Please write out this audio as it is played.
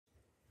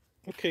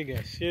Okay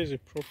guys, here's a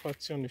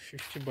property on the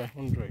 50 by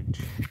 100.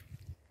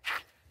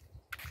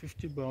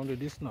 50 by 100,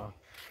 this now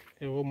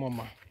Evo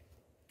Mama.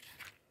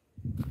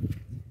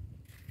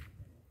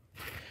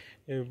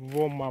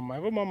 Evo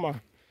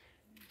Mama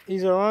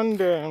is around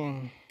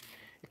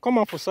come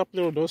out for Saple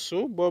Road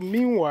also, but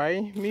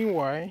meanwhile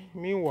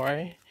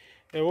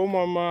Evo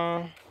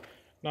Mama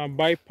now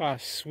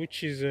bypass,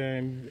 which is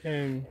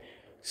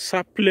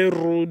Saple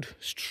Road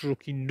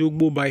stroke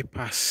Idogbo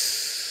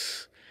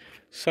bypass.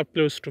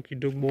 Saple stroke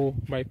Idogbo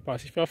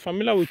bypass. If you are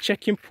familiar with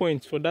checking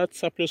points for that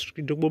Saple stroke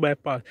Idogbo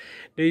bypass,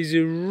 there is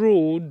a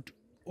road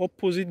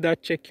opposite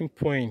that checking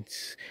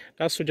point.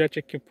 That soldier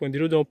checking point, the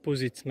road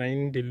opposite now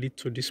in the lead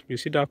to this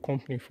place. See that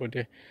company for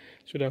there.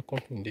 So that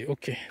company there.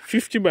 Okay,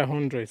 50 by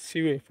 100.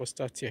 See where for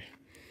start here.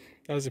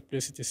 That's the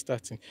place it is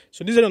starting.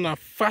 So these are on a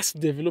fast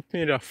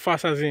developing area,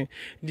 fast as in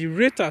the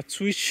rate at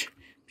which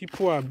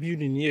people are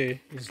building here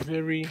is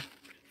very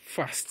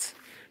fast.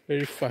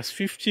 Very fast.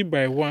 50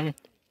 by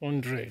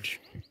 100.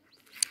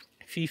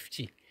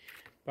 50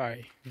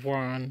 by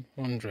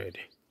 100.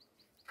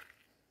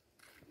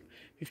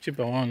 50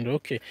 by 100.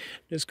 Okay.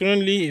 There's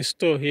currently a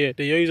store here.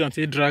 They use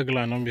until drag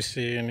line, not be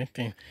say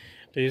anything.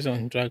 They use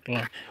on drag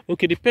line.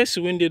 Okay, the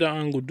person when did that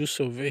angle do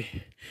survey.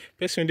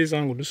 Person when this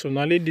angle do survey.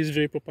 Now let this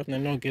very property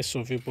not get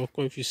survey, but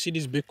if you see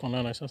this bacon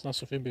now, it's not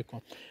survey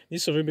bacon.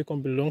 This survey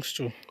bacon belongs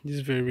to this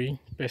very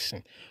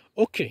person.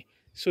 Okay,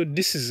 so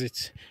this is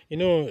it. You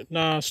know,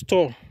 now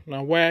store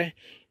now why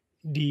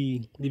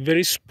the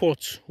very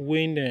spot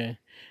when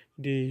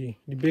the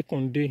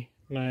bacon day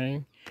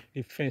line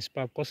the fence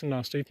part because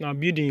now so if now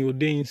building your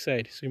day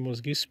inside, so you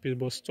must give space,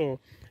 but store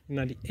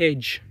now the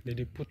edge that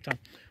they put up.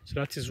 So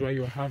that is why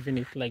you're having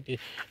it like this.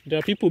 There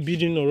are people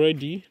building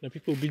already.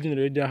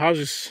 Their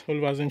houses all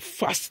over in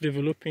fast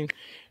developing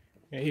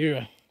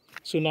area.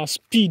 So now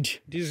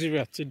speed this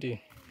area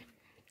today.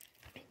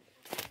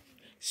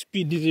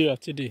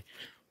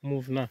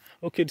 Move now.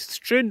 Okay,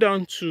 straight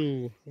down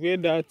to where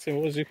that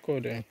what's it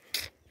called?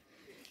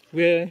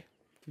 Where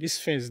this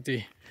fence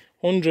day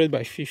 100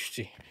 by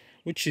 50,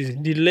 which is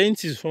the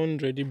length is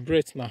 100, the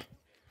breadth now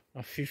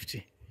are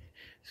 50.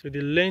 So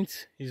the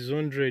length is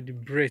 100, the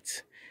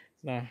breadth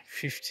now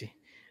 50.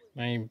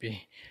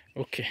 9B.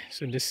 Okay,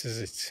 so this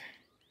is it.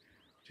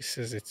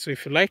 So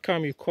if you like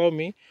you call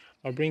me.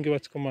 I'll bring you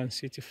out to come and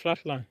see it. It's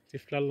flat land.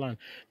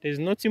 There's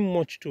nothing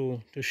much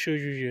to show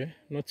you here.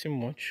 Nothing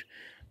much.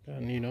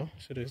 And you know,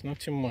 so there's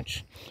nothing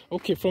much.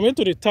 Okay, from here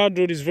to the third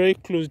road is very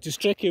close. It's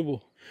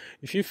trackable.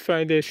 If you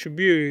find there should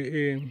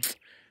be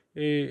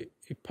a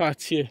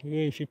part here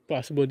if you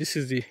pass, but this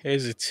is the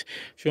exit.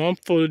 If you want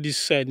to follow this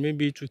side,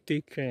 maybe it will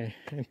take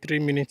 3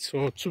 minutes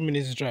or 2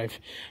 minutes drive.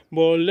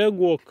 But leg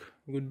walk.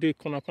 Good day,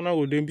 corner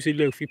go down. Be say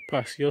leg if you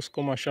pass, just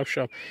come and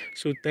sharp.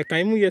 So they can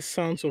even hear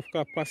sounds of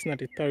car passing at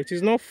the tower. It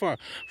is not far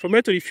from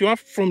here to, if you want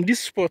from this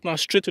spot now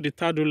straight to the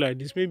third road like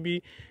this,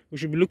 maybe we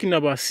should be looking at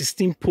about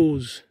 17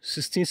 poles.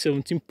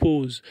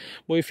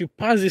 But if you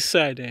pass this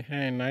side,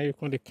 now you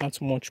can't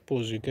count much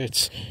poles you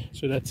get.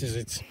 So that is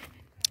it.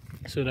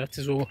 So that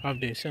is what we have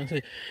there. So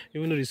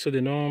even though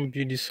they don't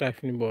build this side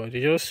anymore,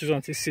 they just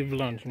want to save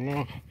land, you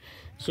know.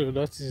 So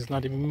that is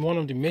not one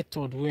of the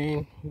methods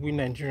when we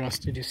Nigerians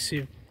still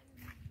save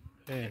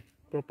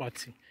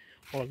property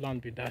or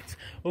land with that.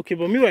 Okay,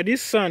 but meanwhile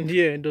this sand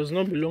here does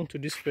not belong to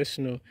this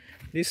person. No.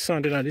 This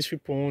sand and these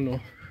people own. No.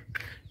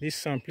 This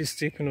sand, please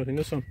take note. You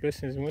know some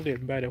persons when they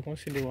buy, they want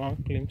to see they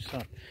want claim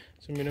sand.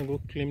 So me don't go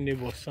claim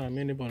neighbor sand.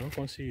 Many neighbor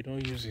don't see you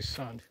don't use this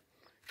sand.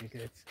 You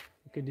get?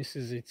 Okay, this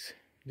is it.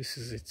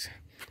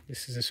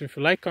 So if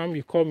you like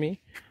you call me.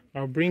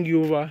 I'll bring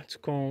you over to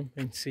come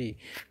and see.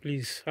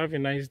 Please have a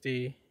nice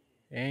day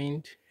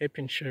and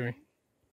happy sharing.